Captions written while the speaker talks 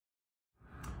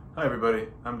Hi everybody,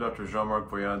 I'm Dr.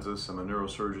 Jean-Marc Voyadzis. I'm a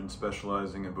neurosurgeon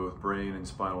specializing in both brain and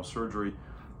spinal surgery.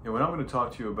 And what I'm going to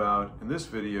talk to you about in this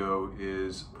video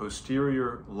is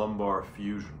posterior lumbar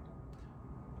fusion.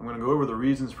 I'm going to go over the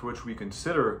reasons for which we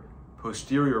consider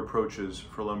posterior approaches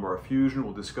for lumbar fusion.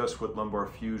 We'll discuss what lumbar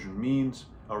fusion means.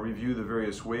 I'll review the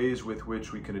various ways with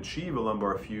which we can achieve a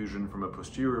lumbar fusion from a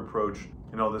posterior approach,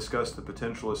 and I'll discuss the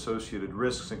potential associated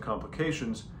risks and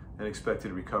complications and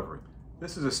expected recovery.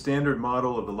 This is a standard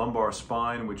model of the lumbar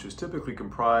spine, which is typically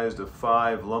comprised of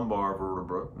 5 lumbar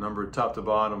vertebrae, numbered top to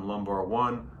bottom, lumbar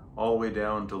 1, all the way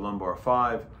down to lumbar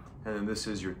 5, and then this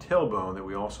is your tailbone that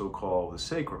we also call the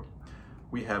sacrum.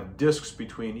 We have discs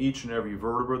between each and every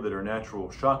vertebra that are natural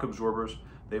shock absorbers.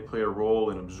 They play a role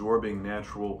in absorbing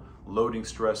natural loading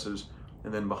stresses.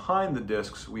 And then behind the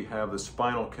discs, we have the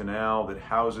spinal canal that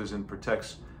houses and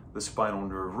protects the spinal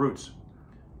nerve roots.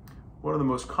 One of the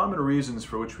most common reasons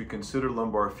for which we consider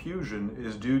lumbar fusion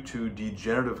is due to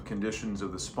degenerative conditions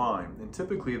of the spine. And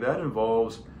typically that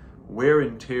involves wear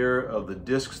and tear of the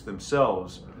discs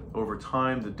themselves. Over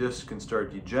time, the discs can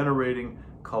start degenerating,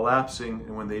 collapsing,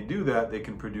 and when they do that, they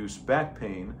can produce back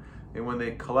pain. And when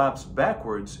they collapse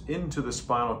backwards into the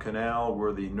spinal canal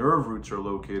where the nerve roots are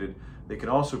located, they can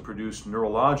also produce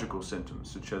neurological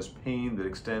symptoms, such as pain that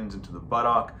extends into the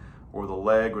buttock or the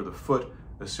leg or the foot,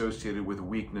 associated with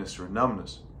weakness or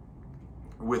numbness.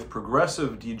 With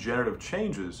progressive degenerative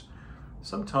changes,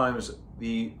 sometimes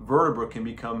the vertebra can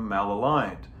become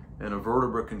malaligned, and a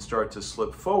vertebra can start to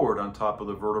slip forward on top of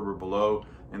the vertebra below,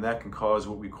 and that can cause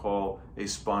what we call a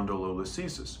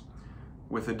spondylolisthesis.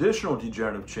 With additional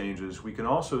degenerative changes, we can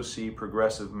also see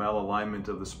progressive malalignment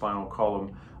of the spinal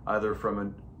column, either from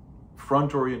a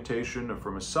front orientation or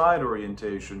from a side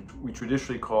orientation, we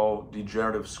traditionally call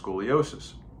degenerative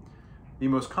scoliosis. The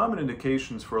most common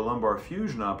indications for a lumbar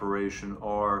fusion operation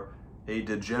are a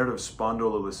degenerative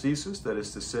spondylolisthesis, that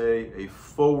is to say, a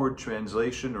forward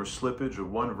translation or slippage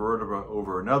of one vertebra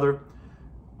over another.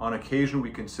 On occasion, we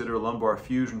consider lumbar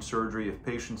fusion surgery if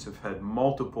patients have had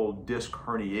multiple disc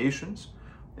herniations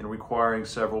and requiring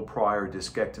several prior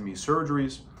discectomy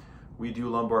surgeries. We do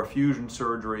lumbar fusion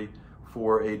surgery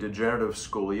for a degenerative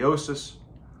scoliosis.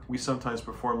 We sometimes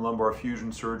perform lumbar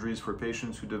fusion surgeries for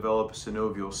patients who develop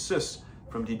synovial cysts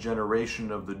from degeneration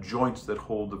of the joints that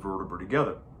hold the vertebra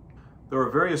together. There are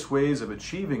various ways of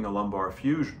achieving a lumbar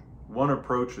fusion. One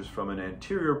approach is from an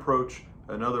anterior approach,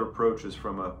 another approach is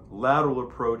from a lateral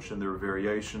approach, and there are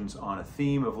variations on a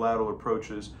theme of lateral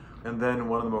approaches. And then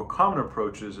one of the more common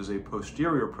approaches is a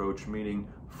posterior approach, meaning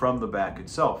from the back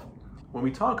itself. When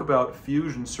we talk about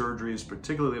fusion surgeries,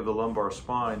 particularly of the lumbar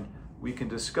spine, we can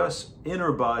discuss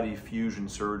inner body fusion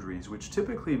surgeries, which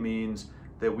typically means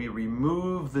that we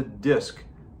remove the disc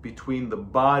between the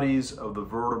bodies of the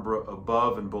vertebra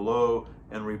above and below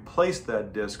and replace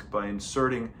that disc by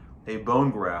inserting a bone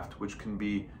graft, which can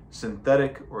be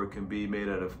synthetic or it can be made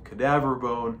out of cadaver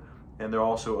bone, and there are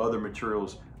also other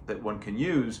materials that one can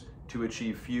use to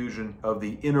achieve fusion of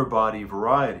the inner body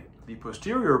variety. The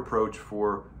posterior approach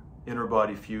for inner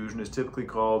body fusion is typically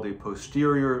called a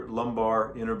posterior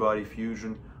lumbar inner body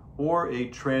fusion or a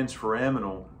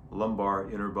transforaminal lumbar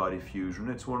inner body fusion.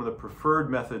 It's one of the preferred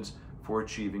methods for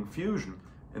achieving fusion,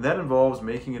 and that involves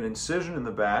making an incision in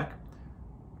the back,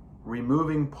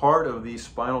 removing part of the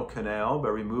spinal canal by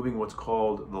removing what's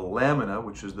called the lamina,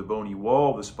 which is the bony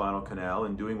wall of the spinal canal,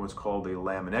 and doing what's called a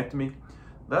laminectomy.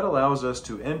 That allows us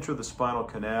to enter the spinal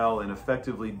canal and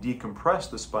effectively decompress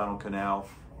the spinal canal.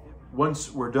 Once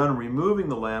we're done removing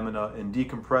the lamina and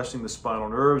decompressing the spinal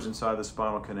nerves inside the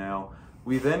spinal canal,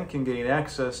 we then can gain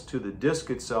access to the disc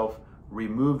itself,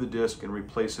 remove the disc, and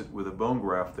replace it with a bone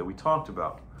graft that we talked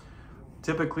about.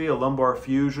 Typically, a lumbar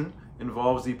fusion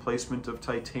involves the placement of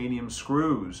titanium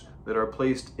screws that are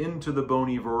placed into the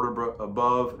bony vertebra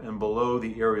above and below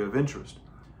the area of interest.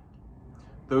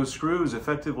 Those screws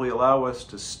effectively allow us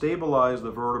to stabilize the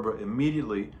vertebra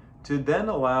immediately, to then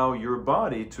allow your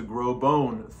body to grow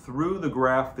bone through the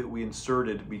graft that we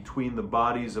inserted between the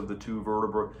bodies of the two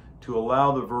vertebrae, to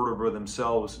allow the vertebrae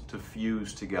themselves to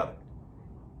fuse together.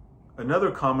 Another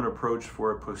common approach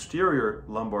for a posterior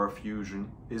lumbar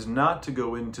fusion is not to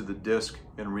go into the disc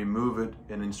and remove it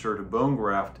and insert a bone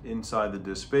graft inside the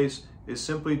disc space, is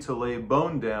simply to lay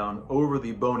bone down over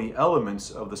the bony elements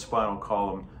of the spinal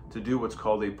column to do what's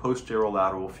called a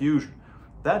posterolateral fusion.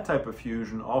 That type of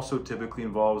fusion also typically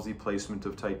involves the placement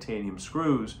of titanium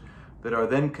screws that are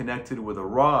then connected with a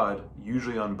rod,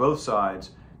 usually on both sides,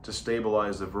 to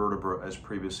stabilize the vertebra as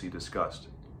previously discussed.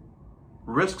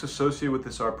 Risks associated with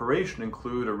this operation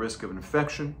include a risk of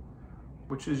infection,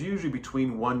 which is usually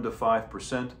between 1 to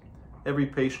 5%. Every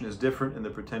patient is different in the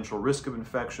potential risk of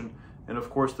infection, And of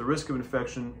course, the risk of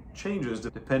infection changes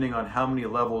depending on how many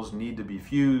levels need to be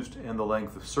fused and the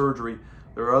length of surgery.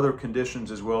 There are other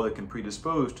conditions as well that can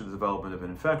predispose to the development of an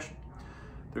infection.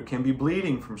 There can be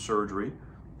bleeding from surgery,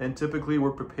 and typically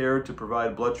we're prepared to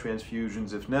provide blood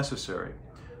transfusions if necessary.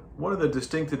 One of the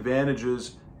distinct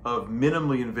advantages of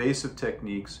minimally invasive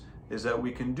techniques is that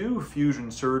we can do fusion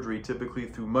surgery typically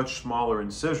through much smaller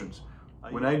incisions.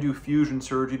 When I do fusion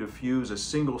surgery to fuse a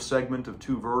single segment of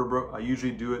two vertebrae, I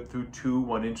usually do it through two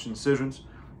 1-inch incisions.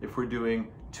 If we're doing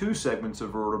two segments of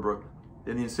vertebra,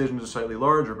 then the incisions are slightly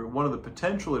larger, but one of the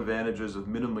potential advantages of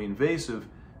minimally invasive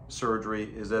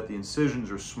surgery is that the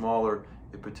incisions are smaller.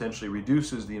 It potentially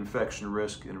reduces the infection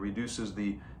risk and reduces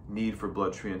the need for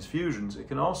blood transfusions. It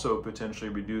can also potentially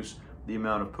reduce the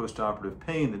amount of postoperative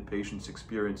pain that patients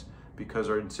experience because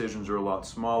our incisions are a lot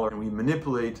smaller, and we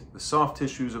manipulate the soft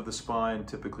tissues of the spine,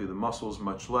 typically the muscles,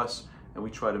 much less, and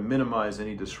we try to minimize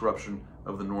any disruption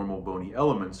of the normal bony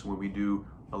elements when we do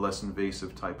a less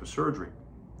invasive type of surgery.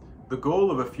 The goal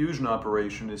of a fusion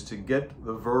operation is to get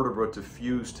the vertebra to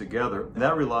fuse together, and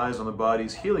that relies on the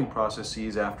body's healing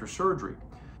processes after surgery.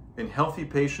 In healthy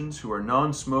patients who are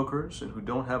non-smokers and who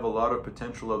don't have a lot of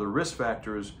potential other risk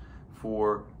factors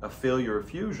for a failure of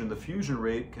fusion, the fusion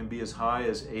rate can be as high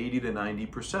as 80 to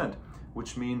 90%,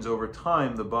 which means over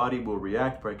time the body will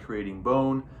react by creating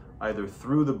bone, either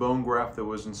through the bone graft that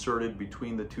was inserted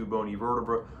between the two bony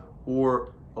vertebrae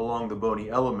or along the bony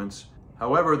elements.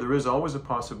 However, there is always a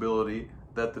possibility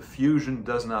that the fusion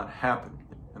does not happen,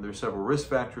 and there are several risk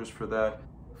factors for that.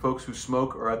 Folks who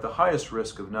smoke are at the highest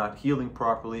risk of not healing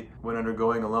properly when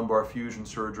undergoing a lumbar fusion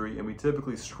surgery, and we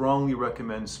typically strongly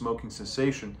recommend smoking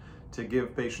cessation to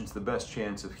give patients the best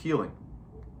chance of healing.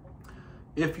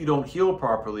 If you don't heal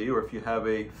properly, or if you have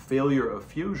a failure of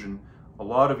fusion, a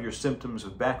lot of your symptoms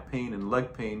of back pain and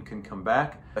leg pain can come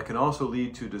back. That can also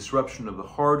lead to disruption of the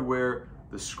hardware.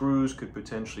 The screws could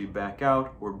potentially back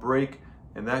out or break,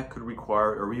 and that could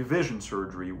require a revision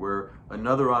surgery where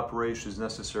another operation is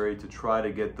necessary to try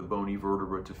to get the bony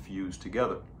vertebra to fuse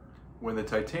together. When the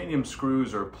titanium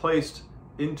screws are placed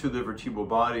into the vertebral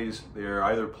bodies, they are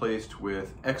either placed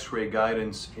with X-ray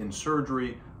guidance in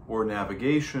surgery or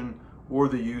navigation or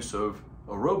the use of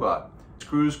a robot.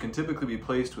 Screws can typically be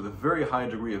placed with a very high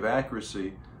degree of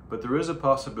accuracy, but there is a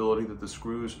possibility that the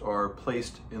screws are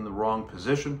placed in the wrong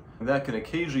position, and that can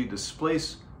occasionally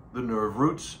displace the nerve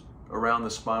roots around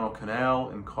the spinal canal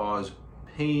and cause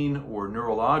pain or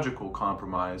neurological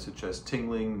compromise, such as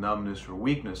tingling, numbness, or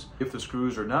weakness. If the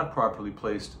screws are not properly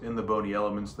placed in the bony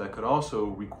elements, that could also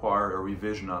require a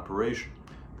revision operation.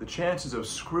 The chances of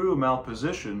screw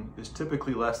malposition is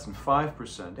typically less than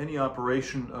 5%. Any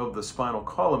operation of the spinal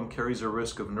column carries a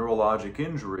risk of neurologic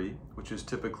injury, which is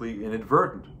typically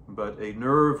inadvertent, but a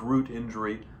nerve root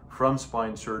injury from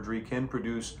spine surgery can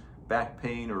produce back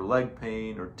pain or leg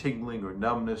pain or tingling or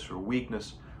numbness or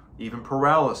weakness, even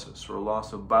paralysis or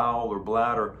loss of bowel or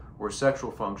bladder or sexual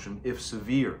function if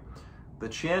severe. The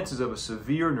chances of a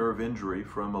severe nerve injury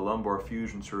from a lumbar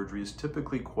fusion surgery is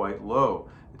typically quite low.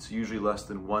 It's usually less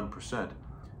than 1%.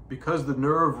 Because the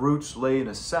nerve roots lay in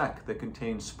a sac that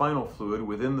contains spinal fluid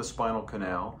within the spinal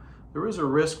canal, there is a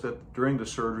risk that during the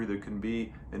surgery there can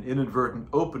be an inadvertent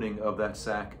opening of that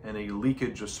sac and a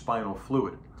leakage of spinal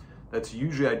fluid. That's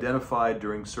usually identified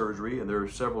during surgery, and there are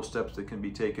several steps that can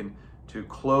be taken to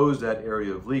close that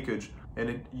area of leakage, and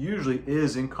it usually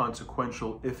is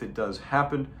inconsequential if it does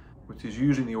happen, which is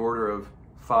usually in the order of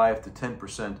 5 to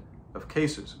 10% of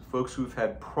cases. Folks who've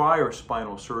had prior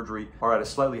spinal surgery are at a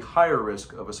slightly higher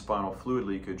risk of a spinal fluid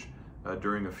leakage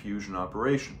during a fusion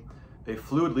operation. A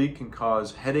fluid leak can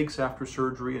cause headaches after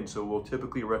surgery, and so we'll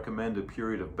typically recommend a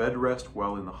period of bed rest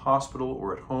while in the hospital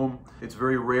or at home. It's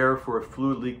very rare for a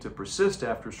fluid leak to persist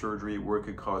after surgery, where it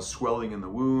could cause swelling in the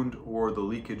wound, or the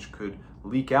leakage could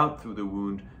leak out through the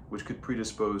wound, which could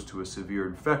predispose to a severe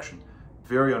infection.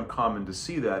 Very uncommon to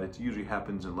see that. It usually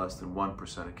happens in less than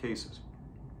 1% of cases.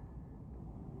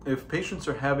 If patients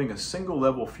are having a single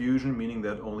level fusion, meaning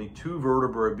that only two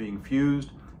vertebrae are being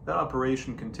fused, that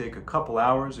operation can take a couple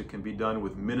hours. It can be done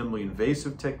with minimally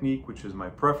invasive technique, which is my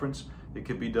preference. It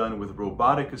can be done with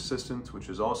robotic assistance, which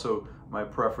is also my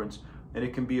preference. And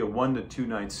it can be a 1 to 2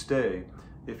 night stay.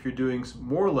 If you're doing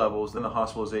more levels, then the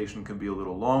hospitalization can be a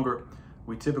little longer.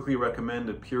 We typically recommend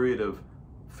a period of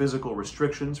physical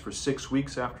restrictions for 6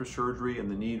 weeks after surgery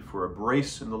and the need for a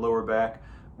brace in the lower back,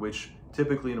 which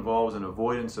typically involves an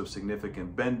avoidance of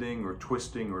significant bending or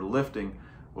twisting or lifting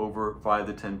over 5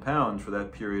 to 10 pounds for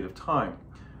that period of time.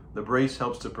 The brace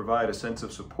helps to provide a sense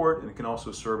of support, and it can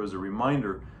also serve as a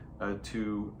reminder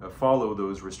to follow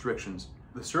those restrictions.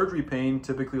 The surgery pain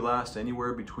typically lasts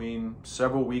anywhere between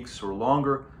several weeks or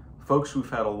longer. Folks who've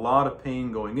had a lot of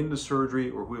pain going into surgery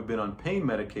or who have been on pain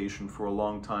medication for a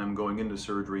long time going into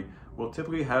surgery will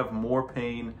typically have more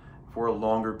pain for a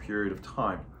longer period of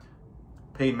time.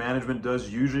 Pain management does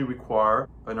usually require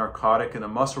a narcotic and a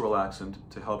muscle relaxant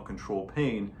to help control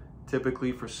pain,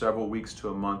 typically for several weeks to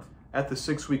a month. At the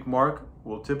 6-week mark,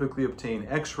 we'll typically obtain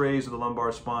x-rays of the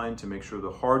lumbar spine to make sure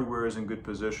the hardware is in good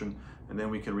position, and then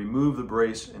we can remove the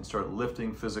brace and start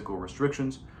lifting physical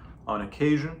restrictions. On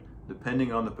occasion,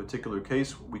 depending on the particular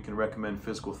case, we can recommend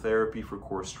physical therapy for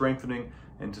core strengthening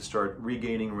and to start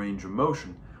regaining range of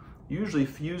motion. Usually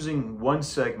fusing one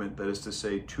segment, that is to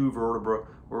say 2 vertebrae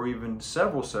or even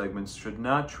several segments, should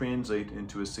not translate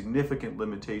into a significant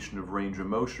limitation of range of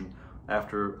motion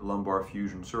after lumbar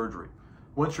fusion surgery.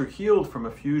 Once you're healed from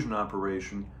a fusion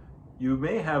operation, you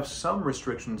may have some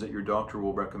restrictions that your doctor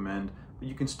will recommend, but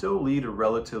you can still lead a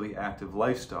relatively active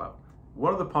lifestyle.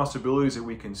 One of the possibilities that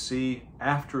we can see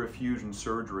after a fusion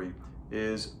surgery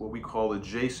is what we call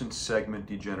adjacent segment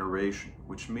degeneration,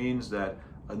 which means that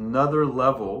another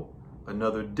level,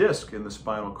 another disc in the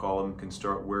spinal column can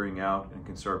start wearing out and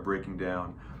can start breaking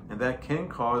down, and that can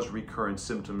cause recurrent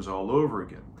symptoms all over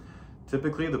again.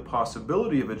 Typically, the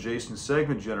possibility of adjacent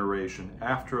segment generation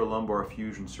after a lumbar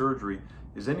fusion surgery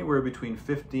is anywhere between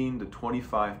 15 to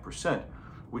 25%,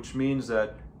 which means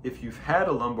that if you've had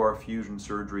a lumbar fusion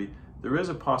surgery, there is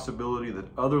a possibility that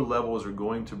other levels are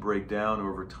going to break down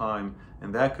over time,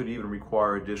 and that could even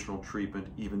require additional treatment,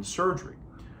 even surgery.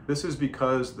 This is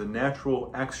because the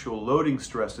natural axial loading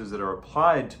stresses that are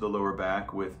applied to the lower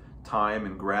back with time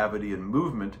and gravity and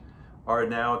movement are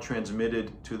now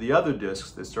transmitted to the other discs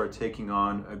that start taking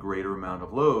on a greater amount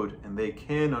of load, and they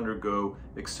can undergo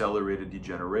accelerated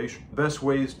degeneration. The best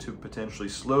ways to potentially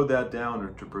slow that down or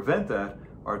to prevent that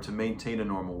are to maintain a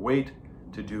normal weight,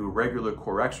 to do regular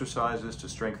core exercises to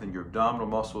strengthen your abdominal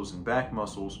muscles and back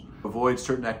muscles, avoid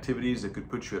certain activities that could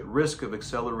put you at risk of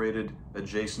accelerated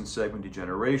adjacent segment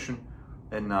degeneration,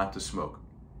 and not to smoke.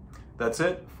 That's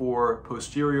it for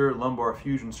posterior lumbar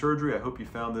fusion surgery. I hope you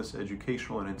found this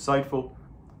educational and insightful.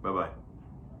 Bye-bye.